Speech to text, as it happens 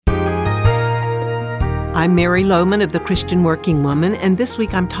I'm Mary Lohman of the Christian Working Woman, and this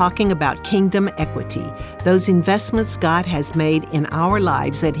week I'm talking about kingdom equity, those investments God has made in our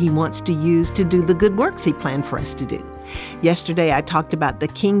lives that He wants to use to do the good works He planned for us to do. Yesterday I talked about the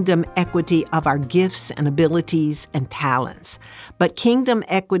kingdom equity of our gifts and abilities and talents. But kingdom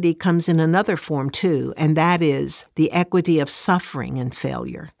equity comes in another form too, and that is the equity of suffering and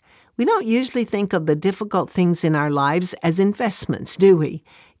failure. We don't usually think of the difficult things in our lives as investments, do we?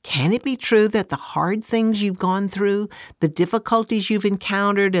 Can it be true that the hard things you've gone through, the difficulties you've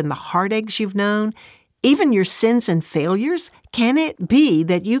encountered, and the heartaches you've known, even your sins and failures, can it be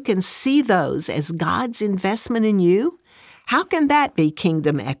that you can see those as God's investment in you? How can that be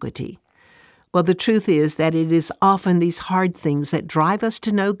kingdom equity? Well, the truth is that it is often these hard things that drive us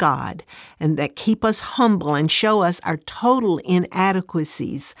to know God and that keep us humble and show us our total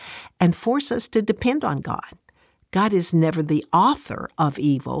inadequacies and force us to depend on God. God is never the author of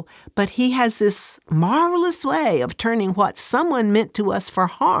evil, but He has this marvelous way of turning what someone meant to us for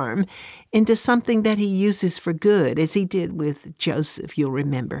harm into something that He uses for good, as He did with Joseph, you'll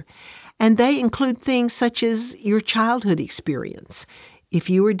remember. And they include things such as your childhood experience. If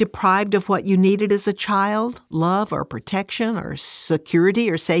you were deprived of what you needed as a child, love or protection or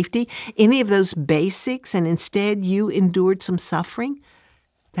security or safety, any of those basics, and instead you endured some suffering,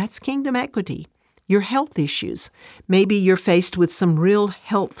 that's kingdom equity. Your health issues. Maybe you're faced with some real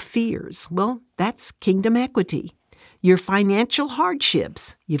health fears. Well, that's kingdom equity. Your financial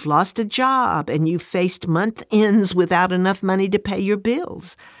hardships. You've lost a job and you've faced month ends without enough money to pay your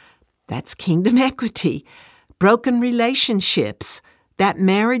bills. That's kingdom equity. Broken relationships. That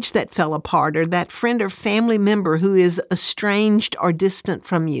marriage that fell apart, or that friend or family member who is estranged or distant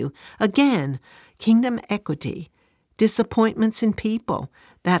from you. Again, kingdom equity. Disappointments in people.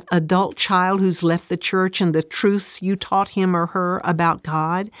 That adult child who's left the church and the truths you taught him or her about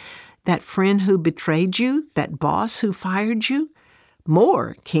God. That friend who betrayed you. That boss who fired you.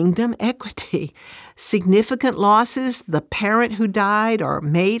 More kingdom equity. Significant losses, the parent who died, or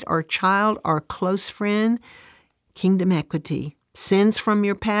mate or child or close friend. Kingdom equity. Sins from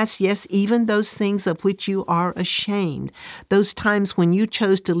your past, yes, even those things of which you are ashamed. Those times when you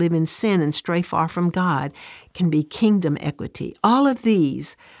chose to live in sin and stray far from God can be kingdom equity. All of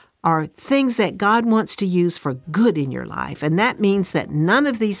these are things that God wants to use for good in your life, and that means that none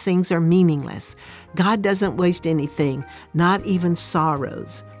of these things are meaningless. God doesn't waste anything, not even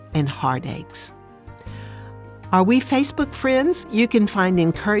sorrows and heartaches. Are we Facebook friends? You can find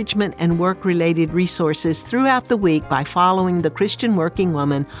encouragement and work-related resources throughout the week by following The Christian Working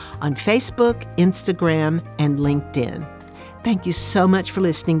Woman on Facebook, Instagram, and LinkedIn. Thank you so much for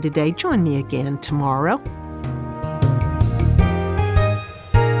listening today. Join me again tomorrow.